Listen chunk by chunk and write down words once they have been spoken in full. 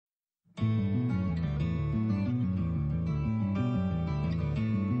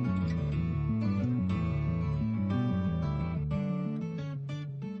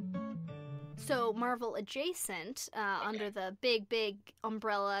So Marvel adjacent, Okay. under the big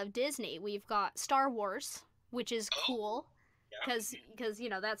umbrella of Disney, we've got Star Wars, which is Oh, cool, yeah. because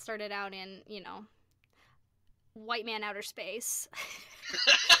that started out in white man outer space,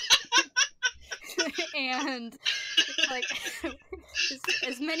 and like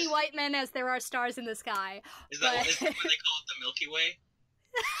as many white men as there are stars in the sky, but Is that why they call it the Milky Way?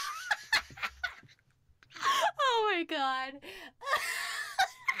 oh my god.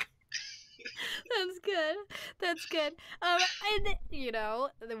 That's good. That's good.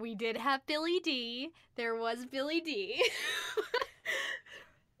 And we did have Billy D. There was Billy D.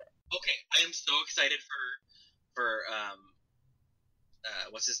 Okay, I am so excited for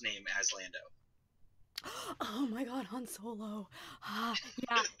what's his name as Lando. Oh my god, Han Solo.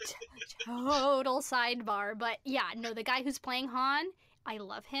 Yeah, total sidebar. But yeah, no, the guy who's playing Han, I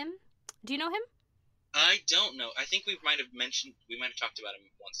love him. Do you know him? I don't know. I think we might have talked about him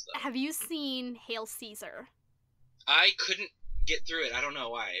once though. Have you seen Hail Caesar? I couldn't get through it. I don't know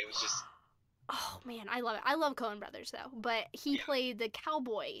why. It was just Oh man, I love it. I love Coen Brothers though, but he yeah. played the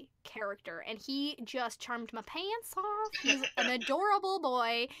cowboy character, and he just charmed my pants off. He's an adorable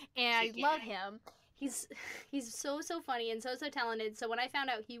boy, and I love him. He's he's so funny and so talented. So when I found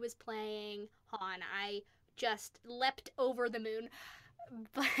out he was playing Han, I just leapt over the moon.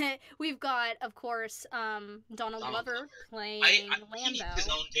 But we've got, of course, Donald Glover playing He needs Lando. his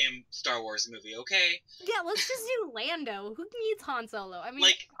own damn Star Wars movie, okay? Yeah, let's just do Lando. Who needs Han Solo? I mean,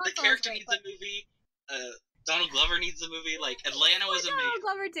 Like Han the Solo's character great, needs but a movie. Donald Glover needs a movie. Like Atlanta was Donald amazing.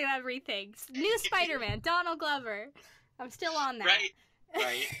 Glover do everything. New Spider-Man, Donald Glover. I'm still on that.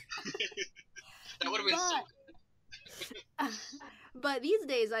 Right. That would have been so good. But these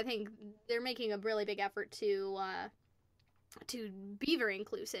days, I think they're making a really big effort to be very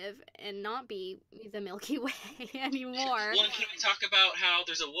inclusive and not be the Milky Way anymore. Well, can we talk about how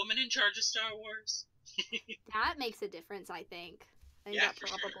there's a woman in charge of Star Wars? That makes a difference, I think. I think Yeah, that for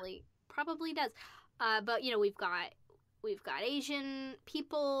sure. probably does. But we've got Asian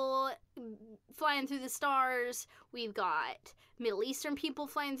people flying through the stars. We've got Middle Eastern people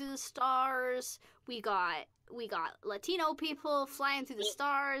flying through the stars. We got Latino people flying through the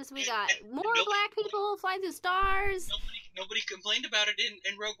stars. We got more black people flying through the stars. Nobody complained about it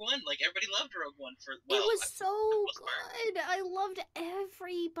in Rogue One. Like everybody loved Rogue One it was so good. I loved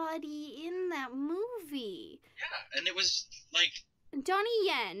everybody in that movie. Yeah, and it was like Donnie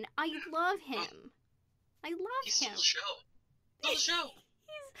Yen, I love him. He's still the show. Still the show.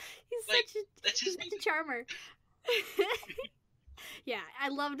 He's like, such a charmer. Yeah, I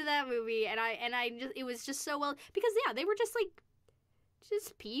loved that movie, and I just it was just so well because they were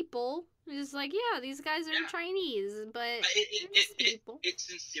just people. Just like these guys are Chinese, but people. It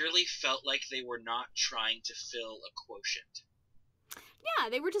sincerely felt like they were not trying to fill a quotient. Yeah,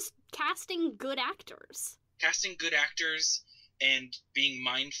 they were just casting good actors. Casting good actors and being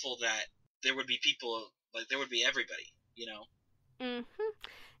mindful that there would be people, like there would be everybody, you know.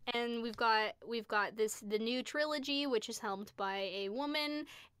 And we've got the new trilogy, which is helmed by a woman,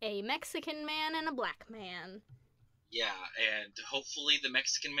 a Mexican man, and a black man. Yeah, and hopefully the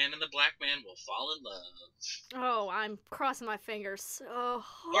Mexican man and the black man will fall in love. Oh, I'm crossing my fingers so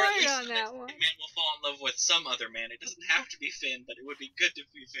hard or at least on the that Mexican one. man will fall in love with some other man. It doesn't have to be Finn, but it would be good to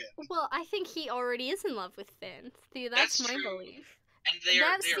be Finn. Well, I think he already is in love with Finn. See, that's my true. belief. And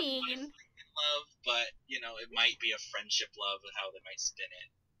they're scene in love, but it might be a friendship love with how they might spin it.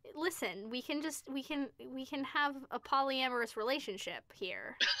 Listen, we can have a polyamorous relationship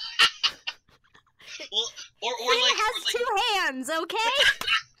here. Well, or has two hands, okay?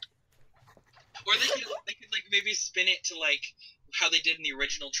 Or they could like maybe spin it to like how they did in the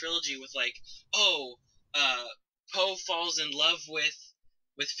original trilogy with like, Poe falls in love with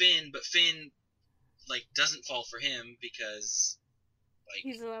Finn, but Finn like doesn't fall for him because like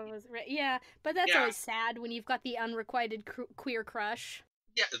he's in love with but that's always sad when you've got the unrequited queer crush.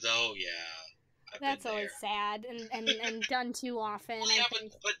 Yeah, though, yeah. That's always sad and done too often. Well, yeah, but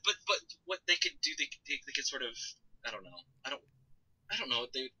what they could do, they could sort of, I don't know. I don't know.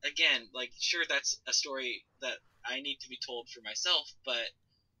 They again, like, sure, that's a story that I need to be told for myself, but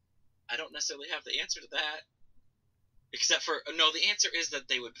I don't necessarily have the answer to that. Except for the answer is that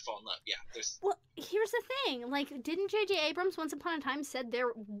they would fall in love. Yeah, Well, here's the thing. Like, didn't J.J. Abrams once upon a time said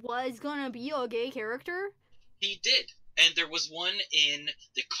there was gonna be a gay character? He did. And there was one in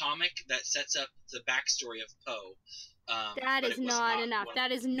the comic that sets up the backstory of Poe. That is not enough.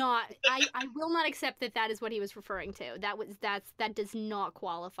 That is not. I will not accept that is what he was referring to. That does not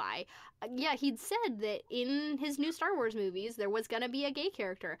qualify. Yeah, he'd said that in his new Star Wars movies there was gonna be a gay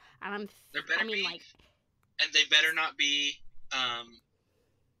character, and and they better not be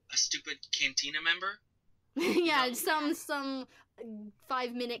a stupid Cantina member. Yeah, you know? some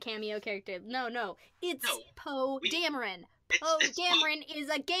 5-minute cameo character. No, it's Poe Dameron. Poe Dameron is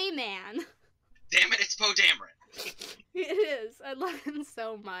a gay man. Damn it, it's Poe Dameron. It is. I love him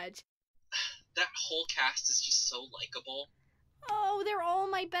so much. That whole cast is just so likable. Oh, they're all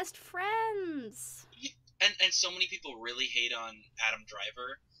my best friends. And so many people really hate on Adam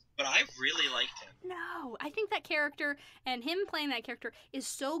Driver, but I really liked him. No, I think that character and him playing that character is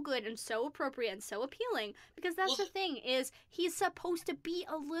so good and so appropriate and so appealing, because that's the thing, is he's supposed to be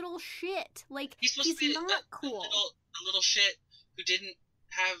a little shit. Like, he's not cool. A little shit who didn't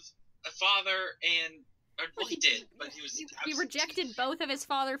have a father and... Well, he did, but he rejected both of his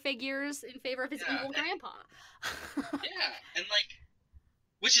father figures in favor of his evil grandpa. Yeah, and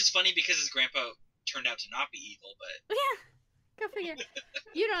which is funny because his grandpa turned out to not be evil, but... Yeah, go figure.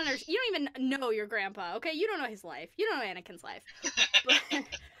 You don't even know your grandpa, okay? You don't know his life. You don't know Anakin's life.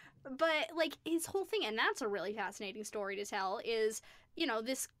 But like, his whole thing, and that's a really fascinating story to tell, is, you know,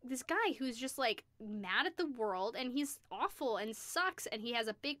 this guy who's just, like, mad at the world, and he's awful and sucks, and he has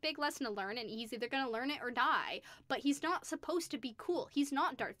a big lesson to learn, and he's either gonna learn it or die. But he's not supposed to be cool. He's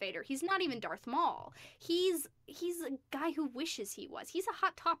not Darth Vader. He's not even Darth Maul. He's a guy who wishes he was. He's a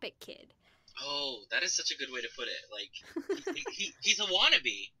Hot Topic kid. Oh, that is such a good way to put it. Like, he's a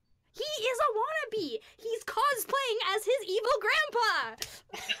wannabe. He is a wannabe! He's cosplaying as his evil grandpa!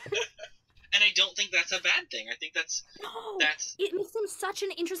 And I don't think that's a bad thing. I think that's... It makes him such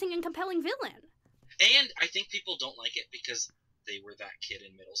an interesting and compelling villain. And I think people don't like it because they were that kid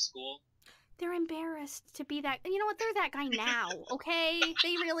in middle school. They're embarrassed to be that... You know what? They're that guy now, okay?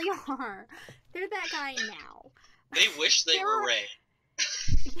 They really are. They're that guy now. They wish they were Rey.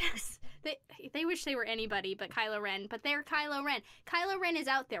 Yes. They wish they were anybody but Kylo Ren, but they're Kylo Ren. Kylo Ren is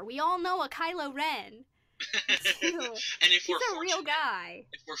out there. We all know a Kylo Ren. And if he's a real guy.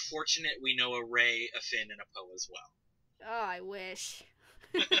 If we're fortunate, we know a Rey, a Finn, and a Poe as well. Oh, I wish.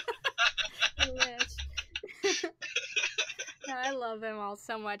 I wish. I love them all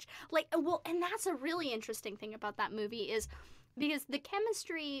so much. Like, well, and that's a really interesting thing about that movie is because the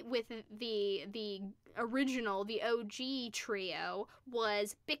chemistry with the original, the OG trio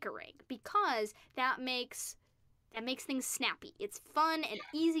was bickering, because that makes things snappy. It's fun and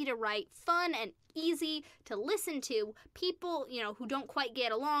easy to write, fun and easy to listen to. People, you know, who don't quite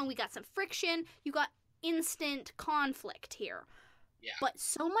get along, we got some friction, you got instant conflict here. Yeah. But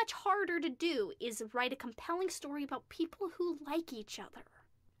so much harder to do is write a compelling story about people who like each other.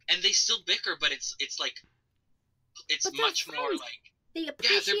 And they still bicker, but it's like, it's much friends. more like... They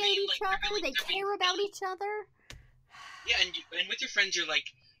appreciate each other, they care about each other. Yeah, and with your friends, you're like,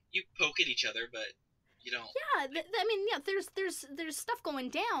 you poke at each other, but you don't... Yeah, I mean, yeah, there's stuff going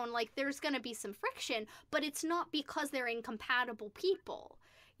down, like, there's gonna be some friction, but it's not because they're incompatible people.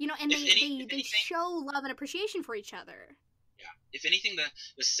 You know, and they show love and appreciation for each other. Yeah, if anything, the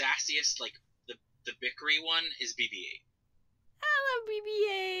sassiest, like, the bickery one is BB-8. I love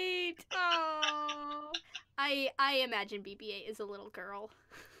BB-8. Oh, I imagine BB-8 is a little girl.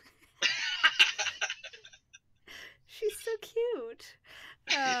 She's so cute.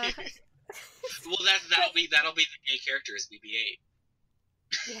 Well, that'll be the gay character is BB-8.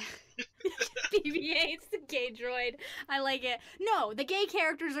 Yeah. BB-8's the gay droid. I like it. No, the gay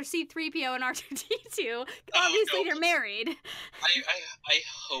characters are C-3PO and R2-D2. Obviously, they're married. I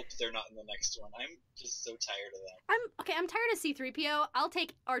hope they're not in the next one. I'm just so tired of them. I'm tired of C-3PO. I'll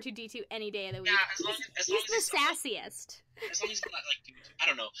take R2-D2 any day of the week. Yeah, as long he's the sassiest. As long as he's not like, I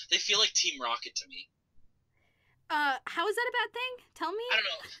don't know. They feel like Team Rocket to me. How is that a bad thing? Tell me. I don't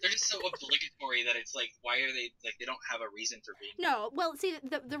know. They're just so obligatory that it's like, why are they, like, they don't have a reason for being... No, well, see,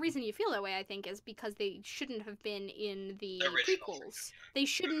 the reason you feel that way, I think, is because they shouldn't have been in the prequels. They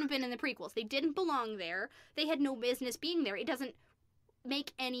shouldn't have been in the prequels. They didn't belong there. They had no business being there. It doesn't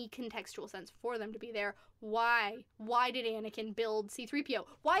make any contextual sense for them to be there. Why? Why did Anakin build C-3PO?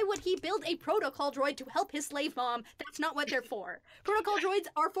 Why would he build a protocol droid to help his slave mom? That's not what they're for. Protocol droids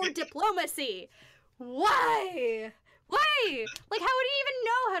are for diplomacy. Why? Why? Like, how would he even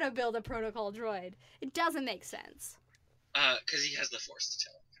know how to build a protocol droid? It doesn't make sense. 'Cause he has the Force to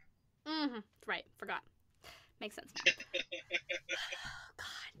tell him. Mm-hmm. Right. Forgot. Makes sense now.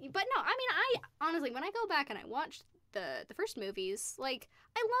 God. But no, I mean, honestly, when I go back and I watch the first movies, like,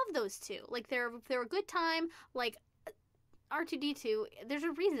 I love those two. Like, they're a good time. Like, R2-D2, there's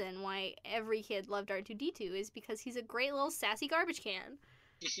a reason why every kid loved R2-D2 is because he's a great little sassy garbage can.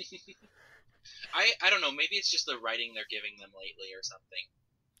 I don't know, maybe it's just the writing they're giving them lately or something.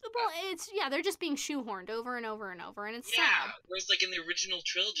 Well, they're just being shoehorned over and over and over, and it's sad. Yeah, whereas, like, in the original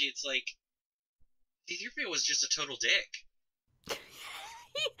trilogy, it's like, C-3PO was just a total dick.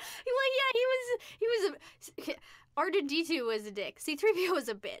 R2-D2 was a dick. C-3PO was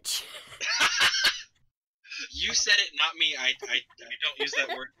a bitch. You said it, not me. I don't use that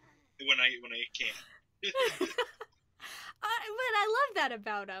word when I can. But I love that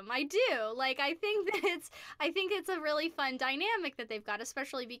about him. I do. Like, I think it's a really fun dynamic that they've got,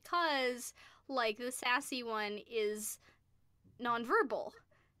 especially because, like, the sassy one is nonverbal.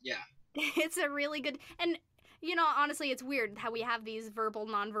 Yeah. It's a really good, and, you know, honestly, it's weird how we have these verbal,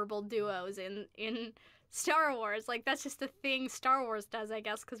 nonverbal duos in Star Wars. Like, that's just a thing Star Wars does, I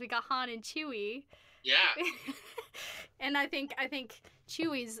guess, because we got Han and Chewie. Yeah. And I think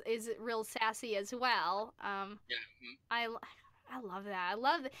Chewie's is real sassy as well. Yeah. I love that. I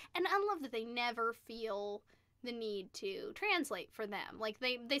love that they never feel the need to translate for them. Like,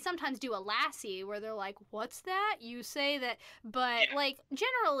 they sometimes do a Lassie where they're like, "What's that? You say that?" But Yeah. like,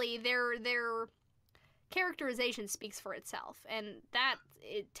 generally their characterization speaks for itself, and that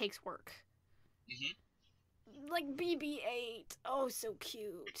it takes work. Mm-hmm. Like BB-8, oh, so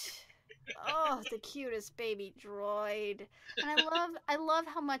cute. Oh, the cutest baby droid. And I love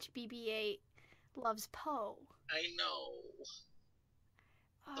how much BB-8 loves Poe. I know.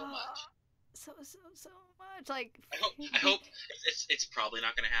 So much. So much. Like, I hope it's probably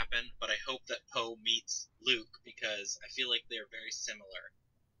not going to happen, but I hope that Poe meets Luke because I feel like they're very similar.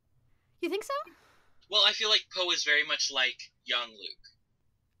 You think so? Well, I feel like Poe is very much like young Luke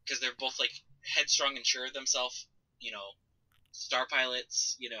because they're both like headstrong and sure of themselves, you know, star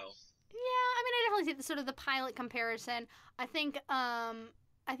pilots, you know. Yeah, I mean, I definitely see the sort of the pilot comparison. I think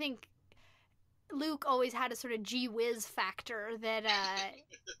Luke always had a sort of gee whiz factor that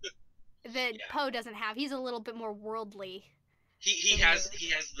that Yeah. Poe doesn't have. He's a little bit more worldly. He has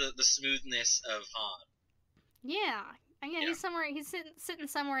the smoothness of Han. Yeah. Yeah. He's sitting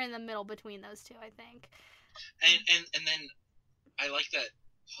somewhere in the middle between those two, I think. And then I like that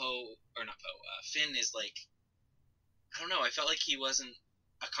Finn is like, I don't know, I felt like he wasn't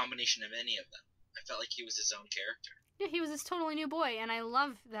a combination of any of them. I felt like he was his own character. Yeah, he was this totally new boy, and I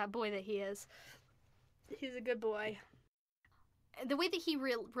love that boy that he is. He's a good boy. The way that he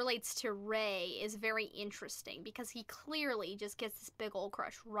relates to Rey is very interesting because he clearly just gets this big old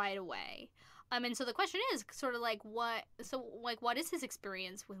crush right away. And so the question is sort of like what is his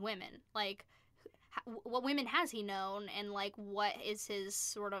experience with women? Like, what women has he known, and like what is his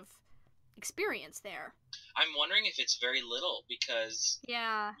sort of experience there? I'm wondering if it's very little because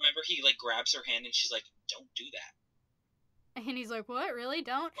remember he like grabs her hand and she's like, "Don't do that." And he's like, "What? Really?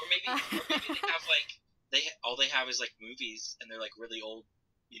 Don't?" Or maybe they have like all they have is like movies and they're like really old,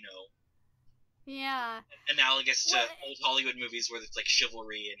 you know. Yeah. Analogous to old Hollywood movies where it's like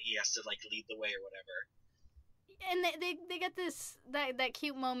chivalry and he has to like lead the way or whatever. And they get this that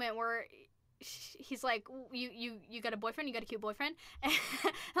cute moment where he's like, you got a boyfriend? You got a cute boyfriend?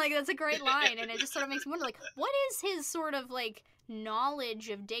 Like, that's a great line, and it just sort of makes me wonder, like, what is his sort of like knowledge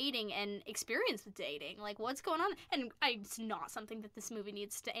of dating and experience with dating? Like, what's going on? And it's not something that this movie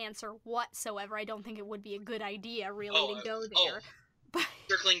needs to answer whatsoever. I don't think it would be a good idea really to go there. But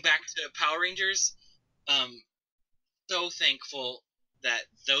circling back to Power Rangers, so thankful that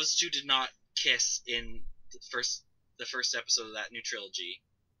those two did not kiss in the first episode of that new trilogy.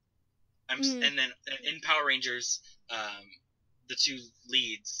 And then in Power Rangers, the two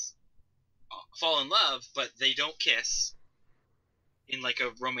leads fall in love, but they don't kiss in like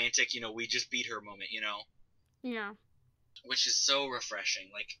a romantic, you know, we just beat her moment, you know? Yeah. Which is so refreshing.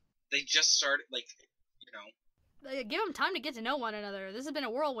 Like, they just started, like, you know. Give them time to get to know one another. This has been a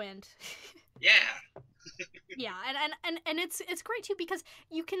whirlwind. Yeah. Yeah, and it's great too because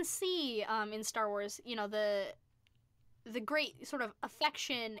you can see in Star Wars, you know, the great sort of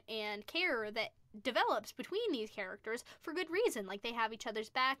affection and care that develops between these characters for good reason. Like, they have each other's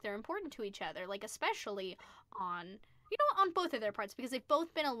back, they're important to each other, like, especially on, you know, on both of their parts, because they've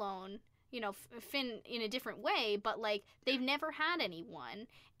both been alone, you know, Finn in a different way, but, like, they've never had anyone,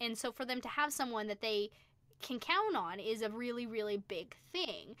 and so for them to have someone that they can count on is a really, really big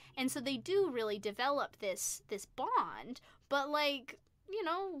thing, and so they do really develop this bond, but, like, you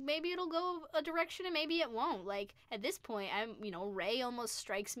know, maybe it'll go a direction and maybe it won't. Like, at this point, Rey almost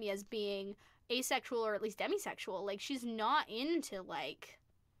strikes me as being asexual or at least demisexual. Like, she's not into, like...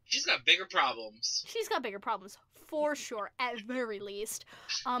 She's got bigger problems. She's got bigger problems, for sure, at very least.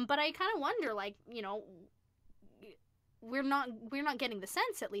 But I kind of wonder, like, you know, we're not getting the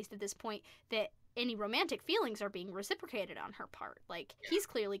sense, at least at this point, that any romantic feelings are being reciprocated on her part. Like, he's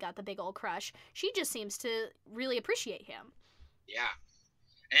clearly got the big old crush. She just seems to really appreciate him. Yeah.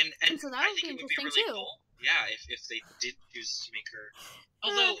 And so that would be interesting really too. Cool. Yeah, if they did choose to make her,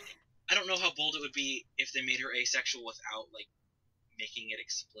 although I don't know how bold it would be if they made her asexual without like making it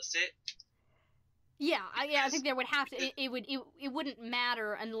explicit. Yeah, I think there would have to. It wouldn't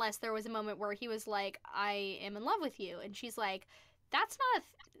matter unless there was a moment where he was like, "I am in love with you," and she's like, "That's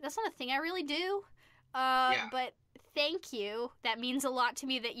not a thing I really do." But thank you. That means a lot to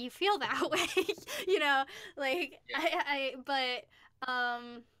me that you feel that way. You know, like yeah. But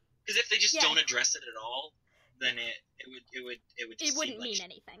because if they just don't address it at all, then it would just wouldn't like mean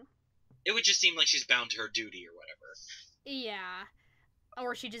anything. It would just seem like she's bound to her duty or whatever. Yeah.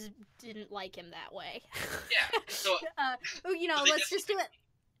 Or she just didn't like him that way. Yeah. So, you know, let's just do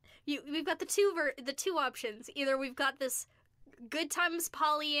it. We've got the two options. Either we've got this good times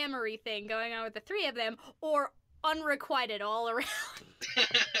polyamory thing going on with the three of them, or unrequited all around.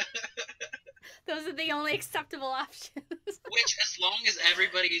 Those are the only acceptable options. Which, as long as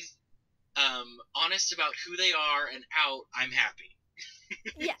everybody's honest about who they are and out, I'm happy.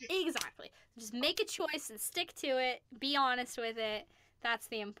 Yeah, exactly. Just make a choice and stick to it. Be honest with it. That's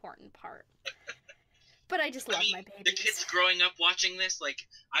the important part. But I just love my babies. The kids growing up watching this, like,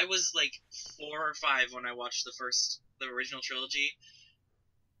 I was like 4 or 5 when I watched the original trilogy.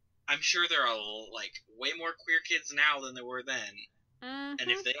 I'm sure there are like way more queer kids now than there were then. Mm-hmm. And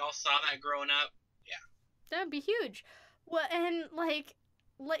if they all saw that growing up, yeah, that'd be huge. Well, and like,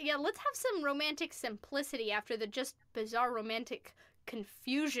 let's have some romantic simplicity after the just bizarre romantic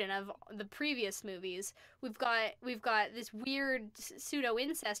confusion of the previous movies. We've got this weird pseudo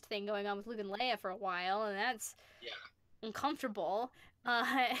incest thing going on with Luke and Leia for a while, and that's uncomfortable.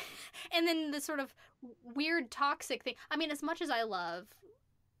 And then the sort of weird toxic thing. I mean, as much as I love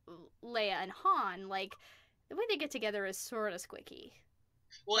Leia and Han, like, the way they get together is sort of squicky.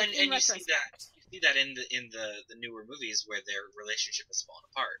 Well, like, and you see that in the newer movies where their relationship has fallen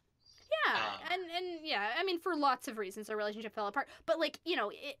apart. Yeah, and yeah, I mean, for lots of reasons their relationship fell apart. But, like, you know,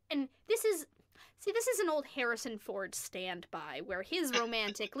 and this is an old Harrison Ford standby, where his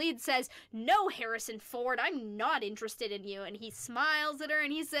romantic lead says, "No, Harrison Ford, I'm not interested in you," and he smiles at her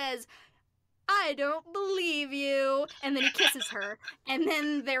and he says, "I don't believe you," and then he kisses her, and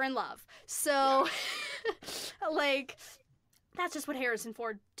then they're in love. So, like, that's just what Harrison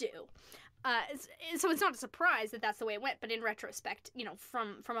Ford do. So it's not a surprise that that's the way it went, but in retrospect, you know,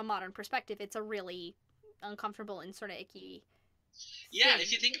 from a modern perspective, it's a really uncomfortable and sort of icky thing.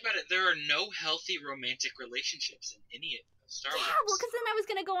 If you think about it, there are no healthy romantic relationships in any of Star Wars. Yeah, well, because then I was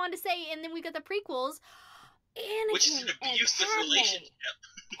going to go on to say, and then we got the prequels, Anakin, which is an abusive relationship.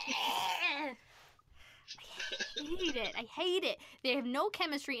 I hate it. They have no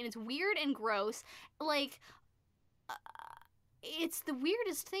chemistry, and it's weird and gross. Like, it's the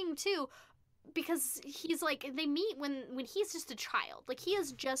weirdest thing, too, because he's like, they meet when he's just a child. Like, he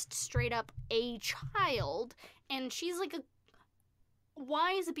is just straight up a child, and she's like a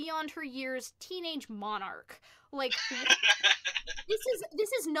wise beyond her years teenage monarch. Like, this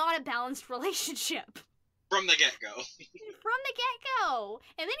is not a balanced relationship. From the get-go.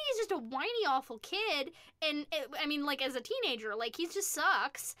 And then he's just a whiny, awful kid. And, I mean, like, as a teenager, like, he just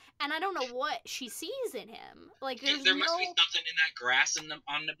sucks. And I don't know what she sees in him. Like, there must be something in that grass on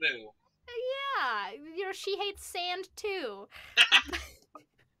Naboo. Yeah. You know, she hates sand, too.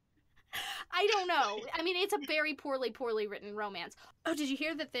 I don't know. I mean, it's a very poorly written romance. Oh, did you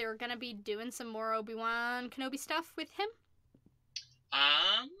hear that they're going to be doing some more Obi-Wan Kenobi stuff with him?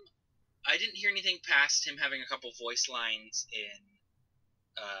 I didn't hear anything past him having a couple voice lines in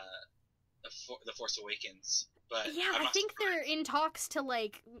The Force Awakens, but yeah, I think they're in talks to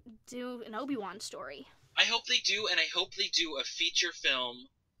like do an Obi-Wan story. I hope they do, and I hope they do a feature film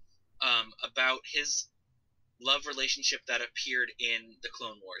about his love relationship that appeared in the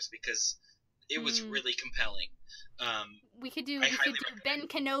Clone Wars, because it was really compelling. We could do Ben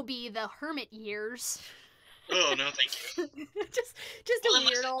Kenobi, the hermit years. Oh, no, thank you. just a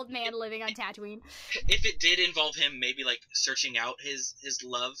weird old man living on Tatooine. If it did involve him maybe, like, searching out his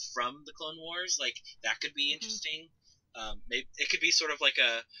love from the Clone Wars, like, that could be interesting. Maybe it could be sort of like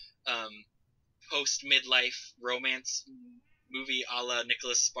a post-midlife romance movie a la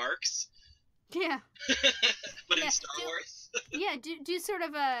Nicholas Sparks. Yeah. But in Star Wars. Yeah, do sort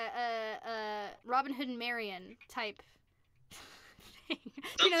of a Robin Hood and Marion type thing.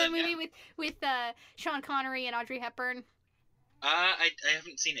 You know the movie with Sean Connery and Audrey Hepburn? I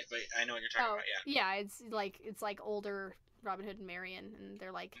haven't seen it, but I know what you're talking about, yeah. Yeah, it's like older Robin Hood and Marion, and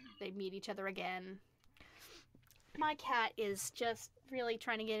they're like, they meet each other again. My cat is just really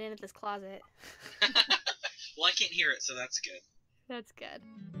trying to get in at this closet. Well, I can't hear it, so that's good. That's good.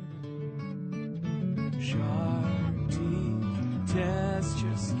 Sharp teeth test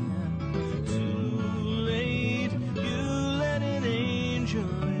your skin. Too late, you let an angel